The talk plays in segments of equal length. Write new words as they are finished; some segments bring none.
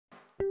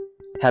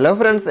Hello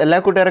friends, എല്ലാ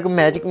കൂട്ടുകാർക്കും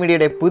magic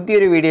മീഡിയയുടെ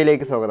പുതിയൊരു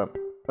വീഡിയോയിലേക്ക് സ്വാഗതം.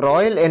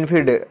 Royal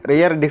Enfield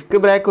rear disc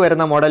brake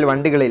വരുന്ന മോഡൽ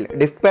വണ്ടികളിൽ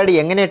ഡിസ്ക് പാഡ്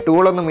എങ്ങനെ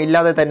ടൂളൊന്നും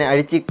ഇല്ലാതെ തന്നെ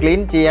അഴിച്ച്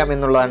ക്ലീൻ ചെയ്യാം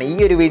എന്നുള്ളതാണ് ഈ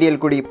ഒരു വീഡിയോയിൽ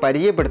കൂടി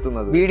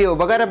പരിചയപ്പെടുത്തുന്നത്. വീഡിയോ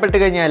ഉപകാരപ്പെട്ടു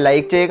കഴിഞ്ഞാൽ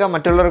ലൈക്ക് ചെയ്യുക,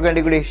 മറ്റുള്ളവർക്ക്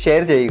വേണ്ടി കൂടി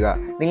ഷെയർ ചെയ്യുക.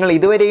 നിങ്ങൾ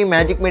ഇതുവരെയും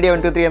മാജിക് മീഡിയ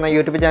 123 എന്ന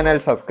യൂട്യൂബ് ചാനൽ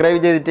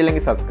സബ്സ്ക്രൈബ്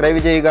ചെയ്തിട്ടില്ലെങ്കിൽ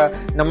സബ്സ്ക്രൈബ് ചെയ്യുക.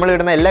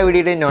 നമ്മളിടുന്ന എല്ലാ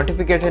വീഡിയോയുടെയും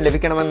നോട്ടിഫിക്കേഷൻ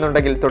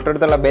ലഭിക്കണമെന്നുണ്ടെങ്കിൽ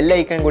തൊട്ടടുത്തുള്ള ബെൽ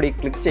ഐക്കൺ കൂടി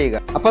ക്ലിക്ക്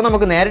ചെയ്യുക. അപ്പോൾ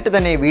നമുക്ക് നേരിട്ട്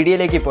തന്നെ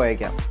വീഡിയോയിലേക്ക്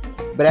പോയേക്കാം.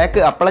 ബ്രേക്ക്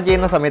അപ്ലൈ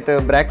ചെയ്യുന്ന സമയത്ത്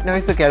break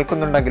noise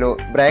കേൾക്കുന്നുണ്ടെങ്കിലോ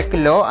break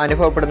law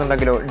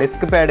അനുഭവപ്പെടുന്നുണ്ടെങ്കിലോ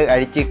disk pad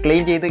അഴിച്ച്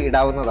ക്ലീൻ ചെയ്ത്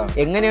ഇടാവുന്നതാണ്.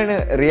 എങ്ങനെയാണ്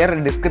റിയർ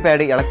ഡിസ്ക്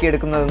പാഡ്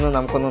ഇളക്കിയെടുക്കുന്നതെന്ന്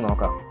നമുക്കൊന്ന്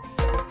നോക്കാം.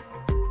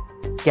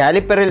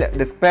 കാലിപ്പറിൽ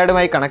ഡിസ്ക്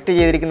പാഡുമായി കണക്ട്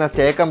ചെയ്തിരിക്കുന്ന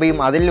സ്റ്റേ കമ്പിയും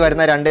അതിൽ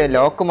വരുന്ന രണ്ട്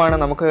ലോക്കുമാണ്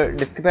നമുക്ക്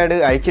ഡിസ്ക് പാഡ്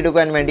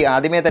അഴിച്ചെടുക്കാൻ വേണ്ടി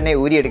ആദ്യമേ തന്നെ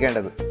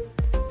ഊരിയെടുക്കേണ്ടത്.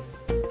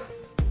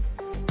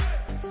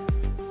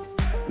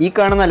 ഈ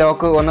കാണുന്ന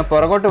ലോക്ക് ഒന്ന്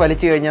പുറകോട്ട്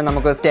വലിച്ചു കഴിഞ്ഞാൽ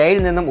നമുക്ക് സ്റ്റേയിൽ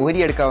നിന്നും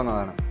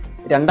ഊരിയെടുക്കാവുന്നതാണ്.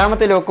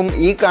 രണ്ടാമത്തെ ലോക്കും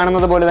ഈ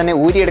കാണുന്നത് പോലെ തന്നെ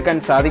ഊരിയെടുക്കാൻ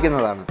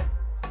സാധിക്കുന്നതാണ്.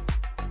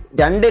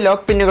 രണ്ട്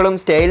ലോക്ക് പിന്നുകളും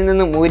സ്റ്റേയിൽ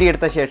നിന്നും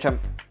ഊരിയെടുത്ത ശേഷം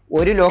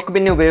ഒരു ലോക്ക്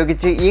പിന്ന്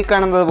ഉപയോഗിച്ച് ഈ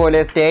കാണുന്നത് പോലെ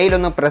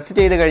സ്റ്റേയിലൊന്ന് പ്രസ്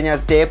ചെയ്ത് കഴിഞ്ഞാൽ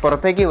സ്റ്റേ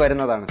പുറത്തേക്ക്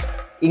വരുന്നതാണ്.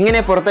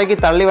 ഇങ്ങനെ പുറത്തേക്ക്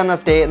തള്ളി വന്ന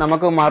സ്റ്റേ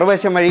നമുക്ക്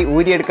മറുവശം വഴി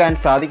ഊരിയെടുക്കാൻ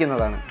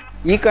സാധിക്കുന്നതാണ്.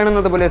 ഈ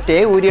കാണുന്നത് പോലെ സ്റ്റേ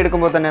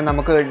ഊരിയെടുക്കുമ്പോൾ തന്നെ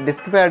നമുക്ക്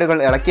ഡിസ്ക് പാഡുകൾ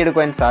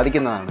ഇളക്കിയെടുക്കാൻ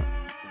സാധിക്കുന്നതാണ്.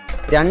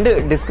 രണ്ട്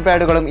ഡിസ്ക്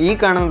പാഡുകളും ഈ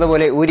കാണുന്നത്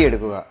പോലെ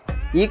ഊരിയെടുക്കുക.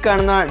 ഈ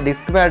കാണുന്ന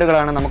ഡിസ്ക്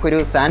പാഡുകളാണ് നമുക്കൊരു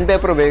സാൻഡ്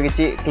പേപ്പർ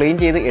ഉപയോഗിച്ച് ക്ലീൻ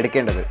ചെയ്ത്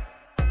എടുക്കേണ്ടത്.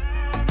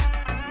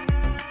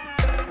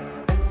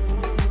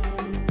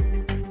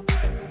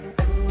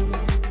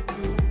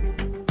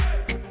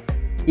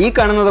 ഈ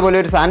കാണുന്നത് പോലെ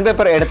ഒരു സാൻഡ്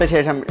പേപ്പർ എടുത്ത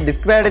ശേഷം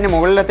ഡിസ്ക് പാഡിന്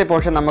മുകളിലത്തെ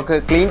പോർഷൻ നമുക്ക്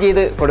ക്ലീൻ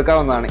ചെയ്ത്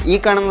കൊടുക്കാവുന്നതാണ്. ഈ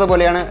കാണുന്നത്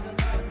പോലെയാണ്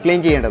ക്ലീൻ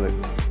ചെയ്യേണ്ടത്.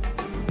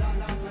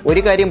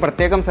 ഒരു കാര്യം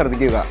പ്രത്യേകം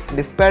ശ്രദ്ധിക്കുക,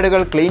 ഡിസ്ക്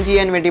പാഡുകൾ ക്ലീൻ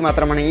ചെയ്യാൻ വേണ്ടി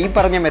മാത്രമാണ് ഈ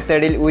പറഞ്ഞ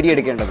മെത്തേഡിൽ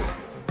ഊരിയെടുക്കേണ്ടത്.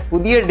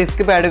 പുതിയ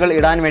ഡിസ്ക് പാഡുകൾ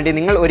ഇടാൻ വേണ്ടി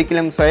നിങ്ങൾ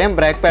ഒരിക്കലും സ്വയം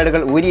ബ്രേക്ക്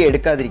പാഡുകൾ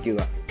ഊരിയെടുക്കാതിരിക്കുക.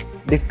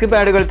 ഡിസ്ക്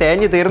പാഡുകൾ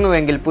തേഞ്ഞു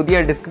തീർന്നുവെങ്കിൽ പുതിയ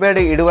ഡിസ്ക്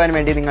പാഡ് ഇടുവാൻ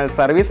വേണ്ടി നിങ്ങൾ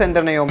സർവീസ്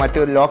സെൻറ്ററിനെയോ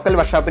മറ്റു ലോക്കൽ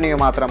വർക്ക്ഷോപ്പിനെയോ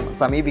മാത്രം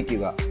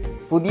സമീപിക്കുക.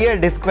 പുതിയ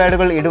ഡിസ്ക്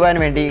പാഡുകൾ ഇടുവാൻ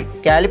വേണ്ടി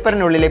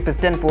കാലിപ്പറിനുള്ളിലെ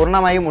പിസ്റ്റൺ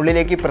പൂർണ്ണമായും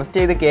ഉള്ളിലേക്ക് പ്രസ്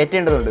ചെയ്ത്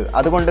കയറ്റേണ്ടതുണ്ട്.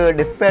 അതുകൊണ്ട്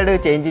ഡിസ്ക് പാഡ്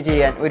ചേഞ്ച്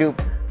ചെയ്യാൻ ഒരു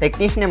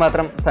ടെക്നീഷ്യനെ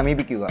മാത്രം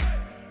സമീപിക്കുക.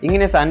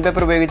 ഇങ്ങനെ സാൻഡ്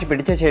പേപ്പർ ഉപയോഗിച്ച്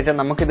പിടിച്ച ശേഷം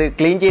നമുക്കിത്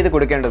ക്ലീൻ ചെയ്ത്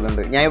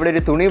കൊടുക്കേണ്ടതുണ്ട്. ഞാൻ ഇവിടെ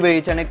ഒരു തുണി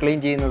ഉപയോഗിച്ചാണ്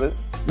ക്ലീൻ ചെയ്യുന്നത്.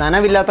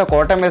 നനവില്ലാത്ത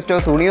കോട്ടൺ വേസ്റ്റോ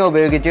തുണിയോ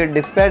ഉപയോഗിച്ച്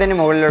ഡിസ്ക് പാഡിന്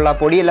മുകളിലുള്ള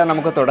പൊടിയെല്ലാം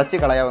നമുക്ക് തുടച്ച്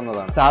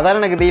കളയാവുന്നതാണ്.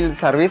 സാധാരണഗതിയിൽ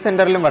സർവീസ്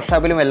സെൻറ്ററിലും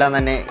വർക്ക്ഷോപ്പിലും എല്ലാം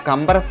തന്നെ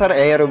കംപ്രസർ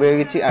എയർ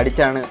ഉപയോഗിച്ച്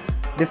അടിച്ചാണ്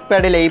ഡിസ്ക്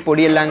പാഡിലെ ഈ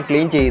പൊടിയെല്ലാം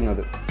ക്ലീൻ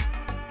ചെയ്യുന്നത്.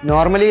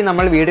 നോർമലി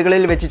നമ്മൾ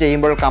വീടുകളിൽ വെച്ച്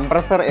ചെയ്യുമ്പോൾ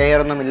കംപ്രസർ എയർ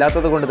ഒന്നും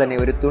ഇല്ലാത്തത് കൊണ്ട് തന്നെ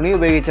ഒരു തുണി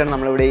ഉപയോഗിച്ചാണ്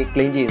നമ്മളിവിടെ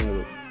ക്ലീൻ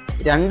ചെയ്യുന്നത്.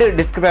 രണ്ട്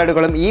ഡിസ്ക്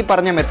പാഡുകളും ഈ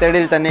പറഞ്ഞ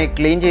മെത്തേഡിൽ തന്നെ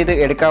ക്ലീൻ ചെയ്ത്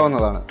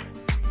എടുക്കാവുന്നതാണ്.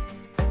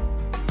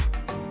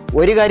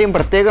 ഒരു കാര്യം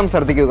പ്രത്യേകം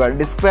ശ്രദ്ധിക്കുക,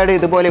 ഡിസ്ക് പാഡ്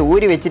ഇതുപോലെ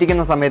ഊരി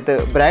വെച്ചിരിക്കുന്ന സമയത്ത്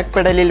ബ്രേക്ക്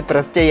പെഡലിൽ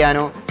പ്രസ്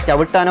ചെയ്യാനോ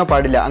ചവിട്ടാനോ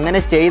പാടില്ല. അങ്ങനെ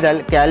ചെയ്താൽ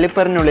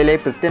കാലിപ്പറിനുള്ളിലെ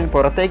പിസ്റ്റൺ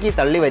പുറത്തേക്ക്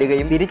തള്ളി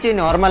വരികയും തിരിച്ച്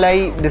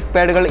നോർമലായി ഡിസ്ക്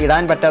പാഡുകൾ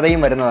ഇടാൻ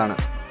പറ്റാതെയും വരുന്നതാണ്.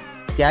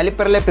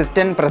 കാലിപ്പറിലെ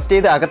പിസ്റ്റൺ പ്രസ്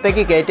ചെയ്ത്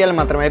അകത്തേക്ക് കയറ്റിയാൽ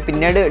മാത്രമേ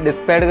പിന്നീട്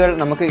ഡിസ്ക് പാഡുകൾ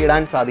നമുക്ക്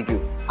ഇടാൻ സാധിക്കൂ.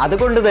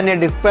 അതുകൊണ്ട് തന്നെ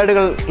ഡിസ്ക്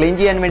പാഡുകൾ ക്ലീൻ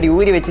ചെയ്യാൻ വേണ്ടി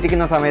ഊരി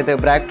വെച്ചിരിക്കുന്ന സമയത്ത്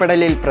ബ്രേക്ക്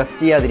പെഡലിൽ പ്രസ്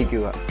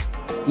ചെയ്യാതിരിക്കുക.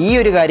 ഈ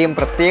ഒരു കാര്യം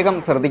പ്രത്യേകം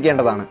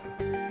ശ്രദ്ധിക്കേണ്ടതാണ്.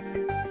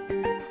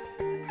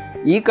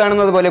 ഈ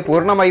കാണുന്നത് പോലെ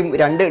പൂർണ്ണമായും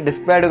രണ്ട്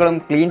ഡിസ്ക് പാഡുകളും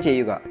ക്ലീൻ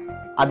ചെയ്യുക.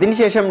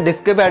 അതിനുശേഷം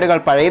ഡിസ്ക് പാഡുകൾ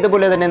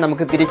പഴയതുപോലെ തന്നെ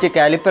നമുക്ക് തിരിച്ച്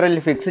കാലിപ്പറിൽ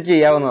ഫിക്സ്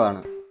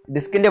ചെയ്യാവുന്നതാണ്.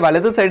 ഡിസ്കിന്റെ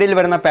വലത് സൈഡിൽ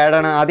വരുന്ന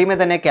പാഡാണ് ആദ്യമേ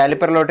തന്നെ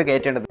കാലിപ്പറിലോട്ട്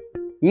കയറ്റേണ്ടത്.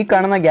 ഈ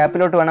കാണുന്ന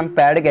ഗ്യാപ്പിലോട്ട് വേണം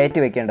പാഡ്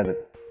കയറ്റി വെക്കേണ്ടത്.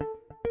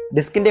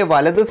 ഡിസ്കിന്റെ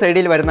വലത്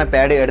സൈഡിൽ വരുന്ന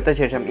പാഡ് എടുത്ത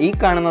ശേഷം ഈ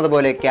കാണുന്നത്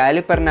പോലെ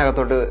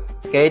കാലിപ്പറിനകത്തോട്ട്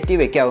കയറ്റി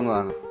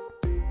വെക്കാവുന്നതാണ്.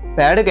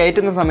 പാഡ്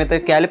കയറ്റുന്ന സമയത്ത്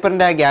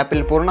കാലിപ്പറിന്റെ ആ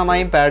ഗ്യാപ്പിൽ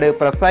പൂർണ്ണമായും പാഡ്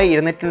പ്രസ്സായി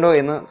ഇരുന്നിട്ടുണ്ടോ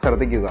എന്ന്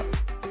ശ്രദ്ധിക്കുക.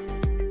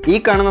 ഈ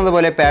കാണുന്നത്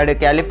പോലെ പാഡ്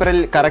കാലിപ്പറിൽ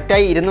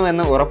കറക്റ്റായി ഇരുന്നു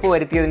എന്ന്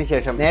ഉറപ്പുവരുത്തിയതിനു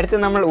ശേഷം നേരത്തെ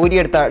നമ്മൾ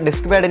ഊരിയെടുത്ത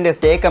ഡിസ്ക് പാഡിന്റെ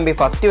സ്റ്റേ കമ്പി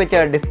ഫസ്റ്റ്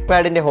വെച്ച ഡിസ്ക്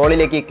പാഡിന്റെ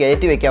ഹോളിലേക്ക്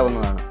കയറ്റി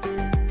വെക്കാവുന്നതാണ്.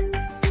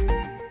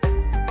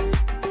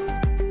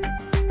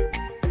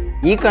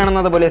 ഈ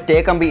കാണുന്നത് പോലെ സ്റ്റേ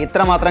കമ്പി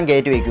ഇത്രമാത്രം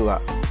കയറ്റി വയ്ക്കുക.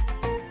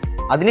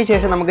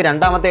 അതിനുശേഷം നമുക്ക്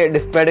രണ്ടാമത്തെ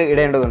ഡിസ്ക് പാഡ്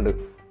ഇടേണ്ടതുണ്ട്.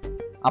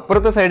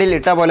 അപ്പുറത്തെ സൈഡിൽ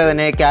ഇട്ട പോലെ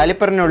തന്നെ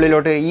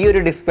കാലിപ്പറിനുള്ളിലോട്ട് ഈ ഒരു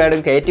ഡിസ്ക് പാഡും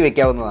കയറ്റി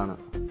വെക്കാവുന്നതാണ്.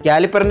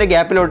 കാലിപ്പറിന്റെ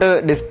ഗ്യാപ്പിലോട്ട്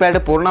ഡിസ്ക്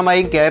പാഡ്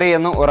പൂർണ്ണമായും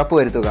കയറിയെന്ന്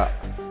ഉറപ്പുവരുത്തുക.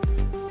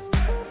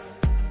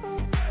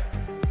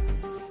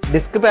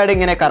 ഡിസ്ക് പാഡ്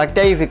ഇങ്ങനെ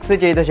കറക്റ്റായി ഫിക്സ്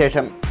ചെയ്ത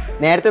ശേഷം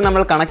നേരത്തെ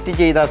നമ്മൾ കണക്ട്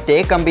ചെയ്ത സ്റ്റേ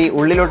കമ്പി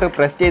ഉള്ളിലോട്ട്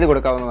പ്രസ് ചെയ്ത്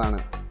കൊടുക്കാവുന്നതാണ്.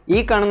 ഈ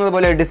കാണുന്നത്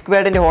പോലെ ഡിസ്ക്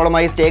പാഡിന്റെ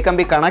ഹോളുമായി സ്റ്റേ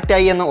കമ്പി കണക്ട്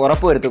ആയി എന്ന്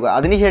ഉറപ്പുവരുത്തുക.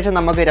 അതിനുശേഷം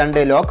നമുക്ക് രണ്ട്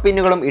ലോക്ക്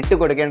പിന്നുകളും ഇട്ട്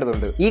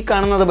കൊടുക്കേണ്ടതുണ്ട്. ഈ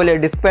കാണുന്നത് പോലെ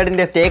ഡിസ്ക്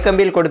പാഡിന്റെ സ്റ്റേ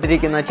കമ്പിയിൽ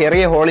കൊടുത്തിരിക്കുന്ന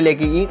ചെറിയ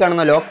ഹോളിലേക്ക് ഈ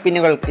കാണുന്ന ലോക്ക്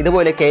പിന്നുകൾ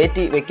ഇതുപോലെ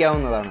കയറ്റി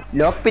വെക്കാവുന്നതാണ്.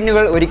 ലോക്ക്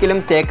പിന്നുകൾ ഒരിക്കലും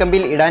സ്റ്റേ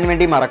കമ്പിയിൽ ഇടാൻ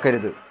വേണ്ടി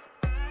മറക്കരുത്.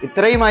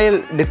 ഇത്രയുമായി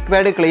ഡിസ്ക്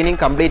പാഡ്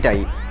ക്ലീനിങ് കംപ്ലീറ്റ്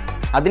ആയി.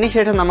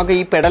 അതിനുശേഷം നമുക്ക്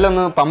ഈ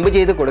പെഡലൊന്ന് പമ്പ്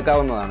ചെയ്ത്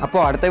കൊടുക്കാവുന്നതാണ്.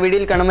 അപ്പോൾ അടുത്ത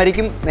വീഡിയോയിൽ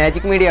കാണുമായിരിക്കും.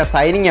 Magic media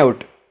signing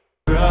out.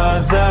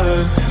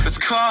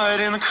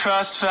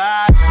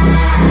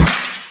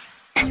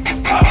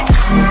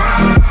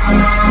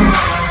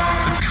 Oh,